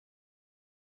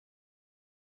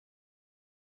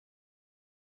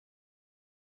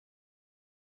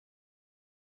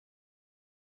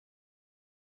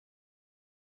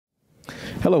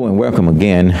Hello and welcome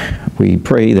again. We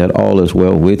pray that all is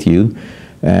well with you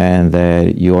and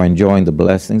that you are enjoying the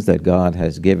blessings that God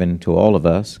has given to all of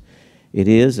us. It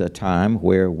is a time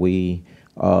where we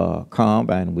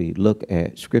come and we look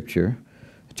at Scripture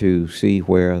to see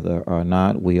whether or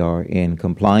not we are in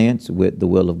compliance with the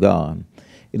will of God.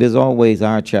 It is always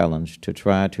our challenge to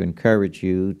try to encourage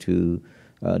you to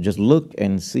just look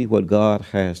and see what God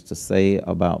has to say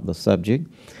about the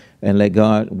subject, and let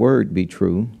God's word be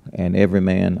true and every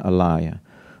man a liar.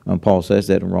 Paul says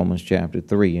that in Romans chapter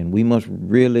 3, and we must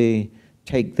really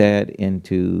take that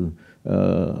into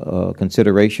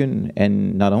consideration,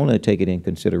 and not only take it in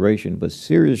consideration, but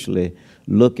seriously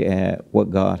look at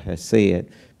what God has said,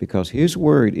 because His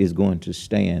word is going to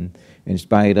stand in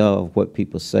spite of what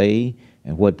people say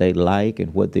and what they like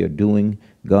and what they're doing.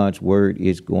 God's word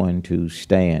is going to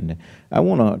stand. I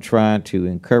want to try to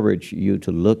encourage you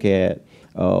to look at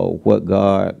what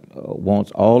God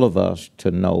wants all of us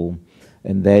to know,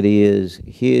 and that is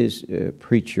His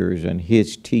preachers and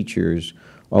His teachers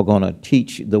are going to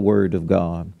teach the Word of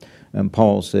God. And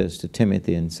Paul says to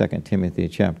Timothy in 2 Timothy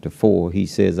chapter 4, he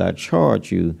says, I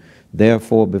charge you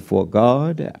therefore before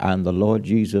God and the Lord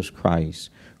Jesus Christ,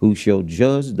 who shall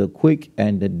judge the quick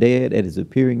and the dead at His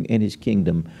appearing in His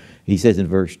kingdom. He says in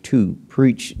verse 2,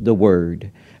 preach the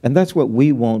Word. And that's what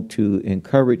we want to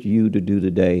encourage you to do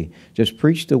today. Just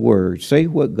preach the word. Say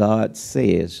what God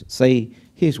says. Say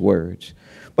His words.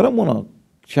 But I want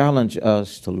to challenge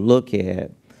us to look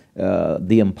at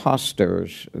the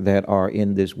imposters that are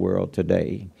in this world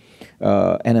today.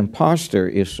 An imposter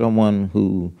is someone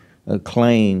who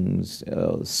claims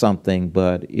something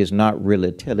but is not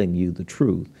really telling you the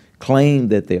truth. Claim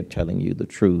that they're telling you the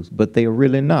truth, but they are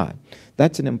really not.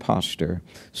 That's an imposter.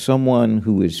 Someone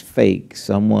who is fake,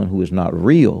 someone who is not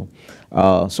real,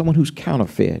 someone who's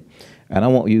counterfeit. And I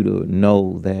want you to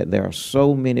know that there are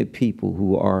so many people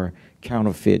who are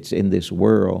counterfeits in this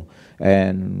world.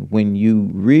 And when you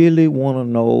really want to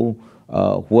know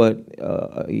what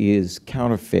is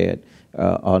counterfeit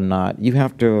or not, you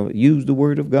have to use the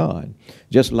Word of God.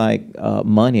 Just like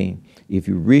money. If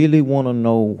you really want to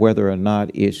know whether or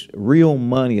not it's real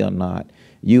money or not,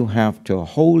 you have to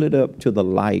hold it up to the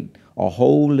light or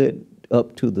hold it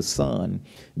up to the sun.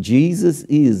 Jesus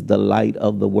is the light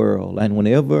of the world. And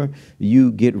whenever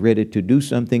you get ready to do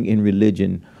something in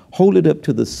religion, hold it up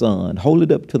to the sun, hold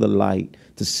it up to the light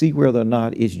to see whether or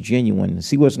not it's genuine,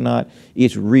 see whether or not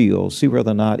it's real, see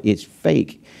whether or not it's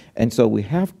fake. And so we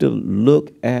have to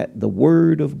look at the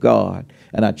Word of God.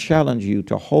 And I challenge you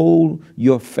to hold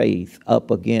your faith up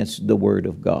against the Word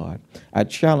of God. I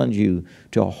challenge you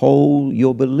to hold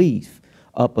your belief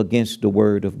up against the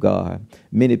Word of God.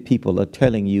 Many people are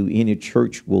telling you any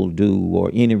church will do or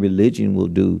any religion will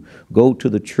do. Go to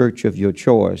the church of your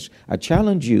choice. I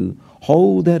challenge you,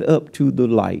 hold that up to the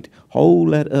light.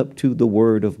 Hold that up to the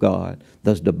Word of God.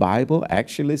 Does the Bible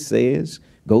actually says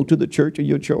go to the church of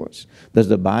your choice? Does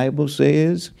the Bible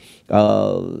says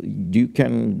you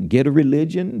can get a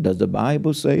religion? Does the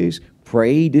Bible says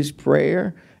pray this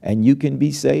prayer and you can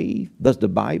be saved? Does the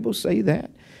Bible say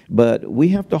that? But we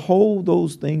have to hold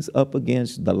those things up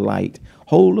against the light,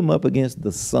 hold them up against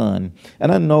the sun.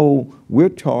 And I know we're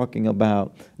talking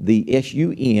about the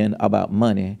S-U-N, about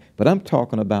money, but I'm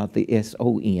talking about the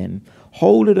S-O-N.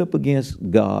 Hold it up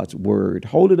against God's word.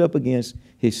 Hold it up against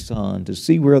His Son to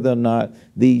see whether or not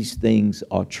these things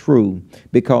are true,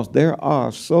 because there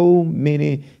are so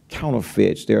many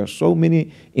counterfeits. There are so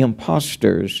many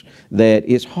imposters that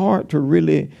it's hard to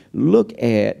really look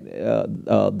at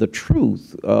the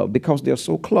truth because they're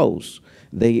so close.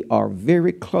 They are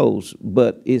very close,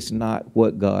 but it's not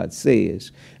what God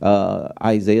says.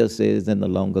 Isaiah says in the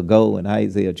long ago in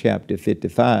Isaiah chapter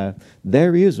 55,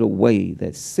 there is a way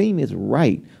that seemeth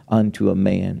right unto a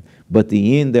man, but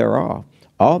the end thereof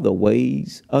are the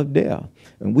ways of death.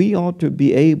 And we ought to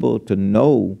be able to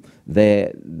know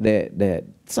that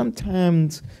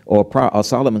sometimes, or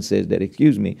Solomon says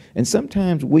that, and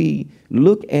sometimes we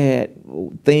look at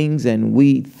things and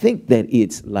we think that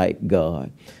it's like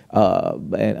God.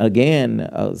 And again,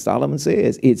 Solomon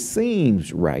says it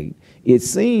seems right. It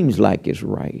seems like it's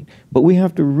right. But we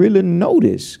have to really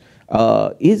notice,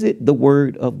 is it the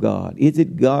Word of God? Is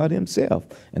it God Himself?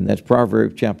 And that's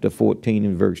Proverbs chapter 14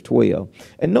 and verse 12.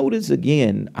 And notice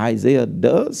again, Isaiah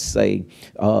does say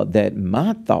that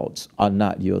my thoughts are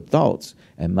not your thoughts,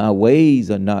 and my ways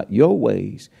are not your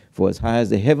ways. For as high as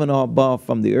the heaven are above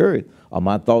from the earth, are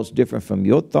my thoughts different from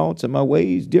your thoughts, and my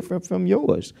ways different from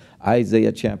yours?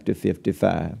 Isaiah chapter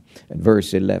 55 and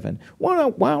verse 11.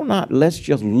 Why not let's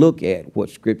just look at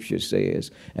what Scripture says,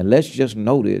 and let's just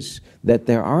notice that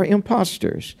there are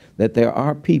imposters, that there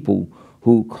are people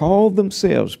who call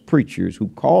themselves preachers, who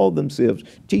call themselves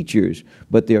teachers,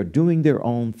 but they're doing their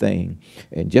own thing.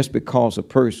 And just because a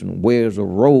person wears a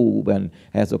robe and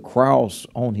has a cross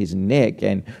on his neck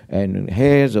and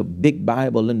has a big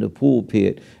Bible in the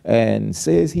pulpit and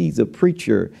says he's a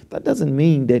preacher, that doesn't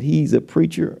mean that he's a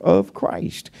preacher of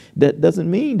Christ. That doesn't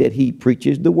mean that he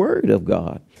preaches the Word of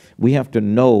God. We have to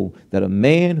know that a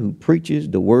man who preaches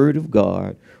the Word of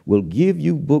God will give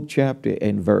you book, chapter,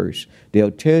 and verse.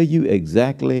 They'll tell you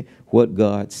exactly what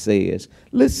God says.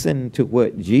 Listen to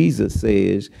what Jesus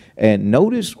says, and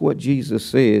notice what Jesus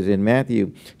says in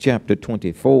Matthew chapter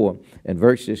 24 and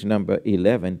verses number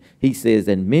 11. He says,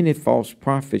 and many false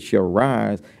prophets shall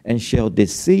rise and shall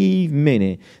deceive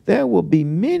many. There will be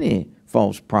many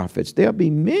false prophets. There'll be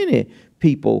many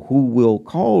people who will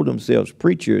call themselves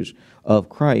preachers of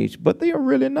Christ, but they are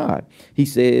really not. He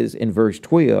says in verse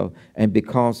 12, and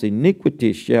because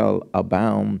iniquity shall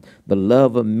abound, the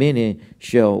love of many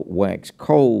shall wax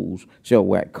cold.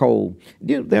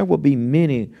 There will be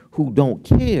many who don't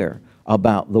care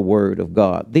about the Word of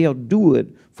God. They'll do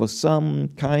it for some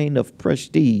kind of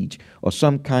prestige or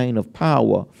some kind of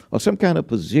power or some kind of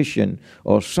position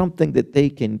or something that they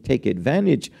can take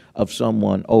advantage of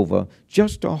someone over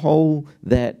just to hold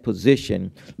that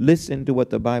position. Listen to what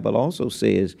the Bible also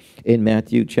says in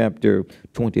Matthew chapter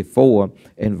 24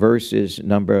 and verses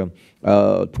number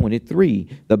 23.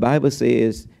 The Bible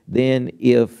says, then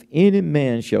if any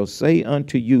man shall say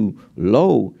unto you,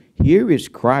 lo, here is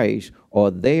Christ,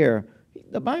 or there,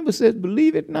 the Bible says,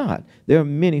 believe it not. There are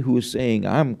many who are saying,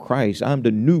 I'm Christ, I'm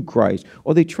the new Christ,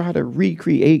 or they try to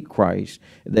recreate Christ,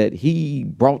 that he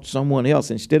brought someone else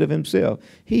instead of himself.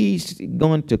 He's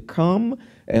going to come,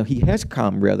 and he has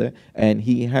come, rather, and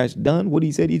he has done what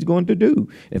he said he's going to do.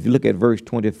 If you look at verse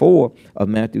 24 of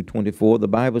Matthew 24, the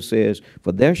Bible says,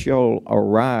 for there shall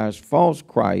arise false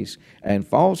Christs and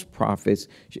false prophets,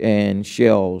 and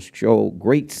shall show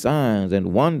great signs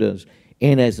and wonders,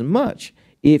 inasmuch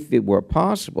if it were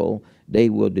possible, they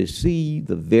will deceive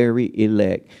the very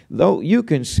elect. Though you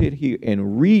can sit here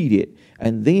and read it,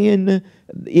 and then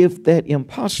if that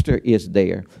imposter is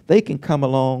there, they can come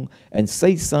along and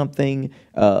say something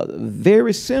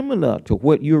very similar to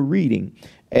what you're reading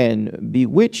and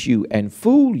bewitch you and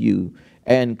fool you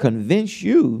and convince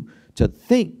you to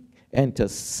think and to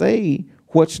say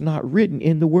what's not written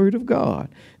in the Word of God.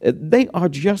 They are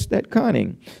just that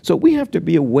cunning. So we have to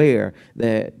be aware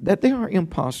that there are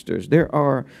imposters. There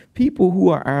are people who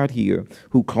are out here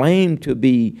who claim to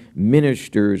be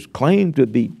ministers, claim to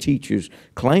be teachers,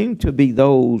 claim to be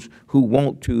those who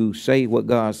want to say what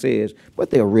God says, but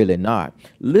they're really not.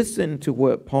 Listen to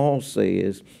what Paul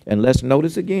says, and let's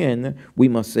notice again, we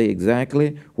must say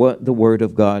exactly what the Word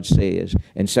of God says.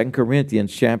 In 2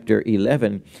 Corinthians chapter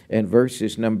 11 and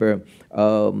verses number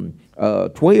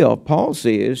 12, Paul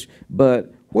says,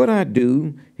 but what I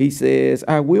do, he says,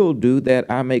 I will do, that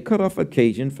I may cut off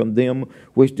occasion from them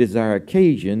which desire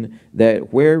occasion,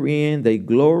 that wherein they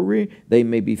glory, they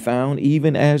may be found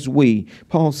even as we.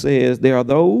 Paul says there are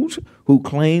those who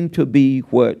claim to be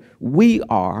what we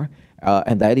are,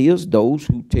 and that is those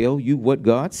who tell you what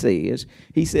God says.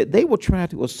 He said they will try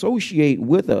to associate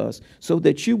with us so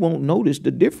that you won't notice the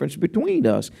difference between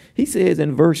us. He says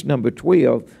in verse number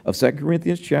 12 of 2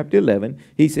 Corinthians chapter 11,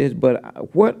 he says,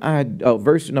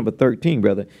 verse number 13,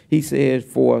 brother, he says,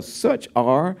 for such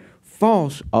are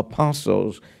false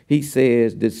apostles. He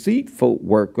says, deceitful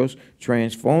workers,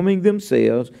 transforming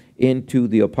themselves into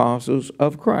the apostles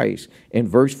of Christ. In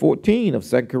verse 14 of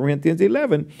 2 Corinthians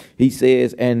 11, he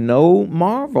says, and no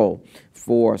marvel,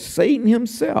 for Satan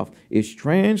himself is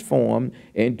transformed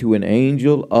into an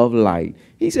angel of light.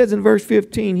 He says in verse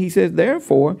 15, he says,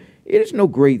 therefore, it is no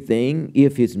great thing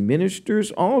if his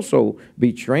ministers also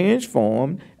be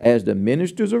transformed as the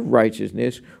ministers of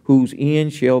righteousness, whose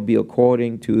end shall be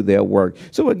according to their work.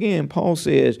 So again, Paul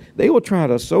says they will try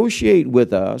to associate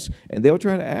with us, and they'll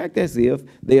try to act as if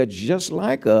they are just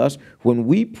like us. When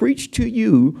we preach to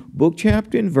you book,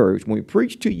 chapter, and verse, when we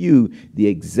preach to you the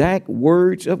exact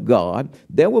words of God,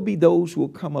 there will be those who will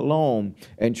come along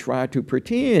and try to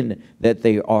pretend that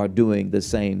they are doing the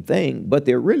same thing, but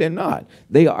they're really not.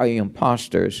 They are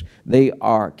imposters. They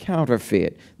are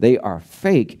counterfeit. They are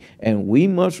fake, and we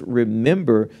must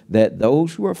remember that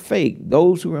those who are fake,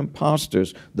 those who are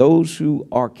imposters, those who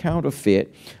are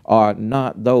counterfeit are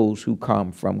not those who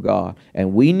come from God.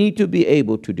 And we need to be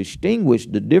able to distinguish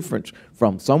the difference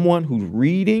from someone who's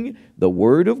reading the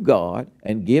Word of God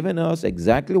and giving us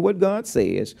exactly what God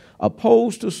says,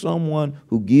 opposed to someone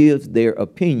who gives their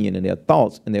opinion and their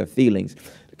thoughts and their feelings.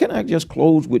 Can I just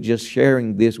close with just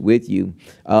sharing this with you?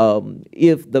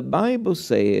 If the Bible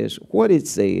says what it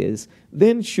says,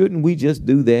 then shouldn't we just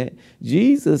do that?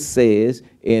 Jesus says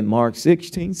in Mark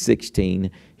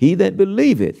 16:16, he that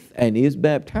believeth and is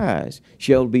baptized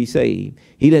shall be saved.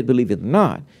 He that believeth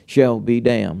not shall be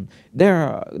damned.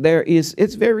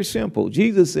 It's very simple.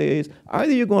 Jesus says,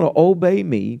 either you're going to obey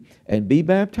me and be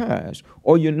baptized,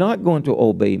 or you're not going to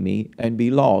obey me and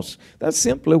be lost. That's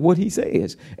simply what he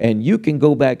says. And you can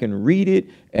go back and read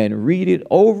it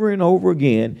over and over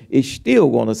again. It's still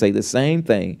going to say the same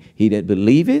thing. He that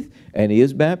believeth and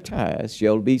is baptized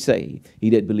shall be saved.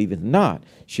 He that believeth not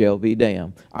shall be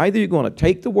damned. Either you're going to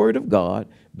take the word of God,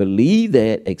 believe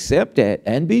that, accept that,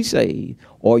 and be saved,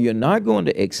 or you're not going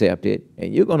to accept it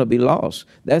and you're going to be lost.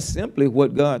 That's simply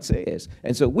what God says.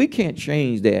 And so we can't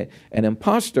change that. An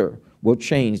imposter will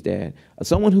change that.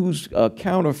 Someone who's a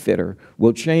counterfeiter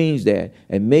will change that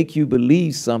and make you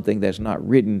believe something that's not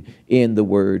written in the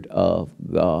Word of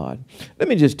God. Let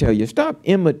me just tell you, stop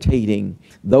imitating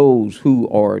those who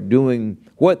are doing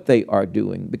what they are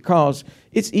doing, because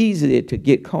it's easy to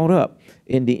get caught up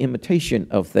in the imitation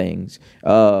of things.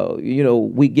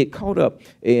 We get caught up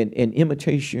in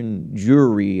imitation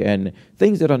jewelry and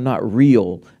things that are not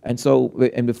real.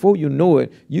 And before you know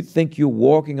it, you think you're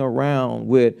walking around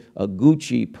with a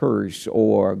Gucci purse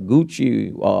or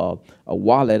Gucci a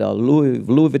wallet, a Louis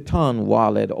Vuitton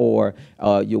wallet, or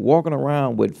you're walking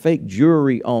around with fake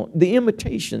jewelry on, the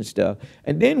imitation stuff.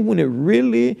 And then when it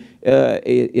really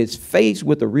is faced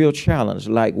with a real challenge,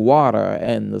 like water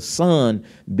and the sun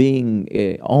being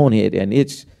on it, and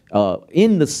it's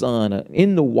in the sun,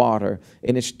 in the water,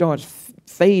 and it starts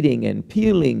fading and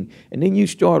peeling, and then you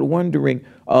start wondering,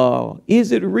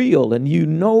 is it real? And you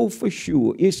know for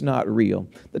sure it's not real.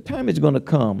 The time is going to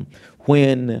come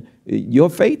when your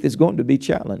faith is going to be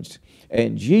challenged.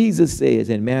 And Jesus says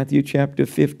in Matthew chapter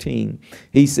 15,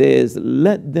 he says,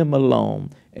 let them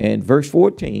alone. And verse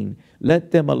 14,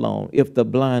 let them alone. If the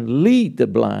blind lead the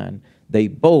blind, they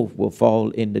both will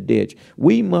fall in the ditch.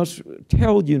 We must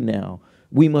tell you now,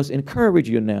 we must encourage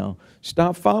you now,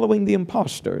 stop following the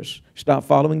imposters, stop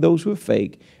following those who are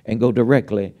fake, and go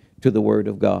directly to the Word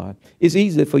of God. It's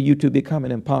easy for you to become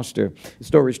an imposter. The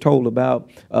story is told about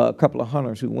a couple of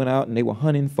hunters who went out and they were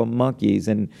hunting for monkeys,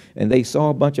 and they saw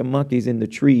a bunch of monkeys in the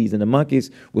trees, and the monkeys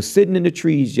were sitting in the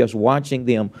trees just watching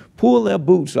them pull their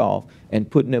boots off and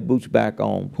putting their boots back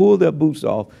on, pull their boots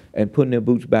off and putting their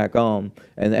boots back on.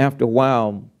 And after a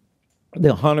while,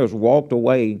 the hunters walked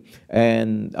away,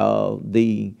 and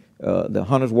the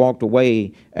hunters walked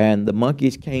away, and the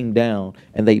monkeys came down,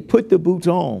 and they put the boots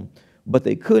on, but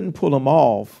they couldn't pull them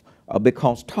off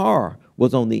because tar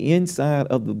was on the inside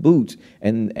of the boots,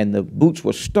 and the boots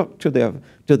were stuck to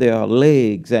their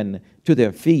legs and to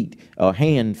their feet,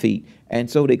 feet. And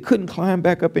so they couldn't climb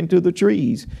back up into the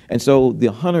trees. And so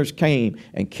the hunters came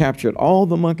and captured all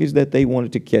the monkeys that they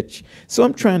wanted to catch. So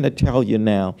I'm trying to tell you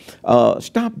now,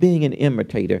 stop being an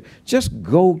imitator. Just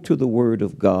go to the Word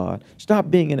of God.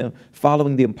 Stop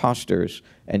following the imposters,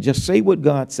 and just say what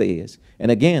God says.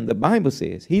 And again, the Bible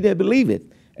says, he that believeth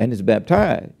and is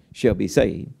baptized shall be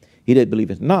saved. He that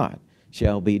believeth not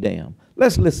shall be damned.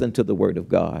 Let's listen to the Word of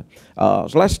God.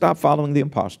 So let's stop following the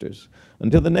imposters.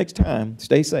 Until the next time,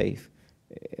 stay safe.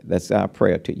 That's our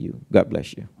prayer to you. God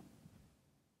bless you.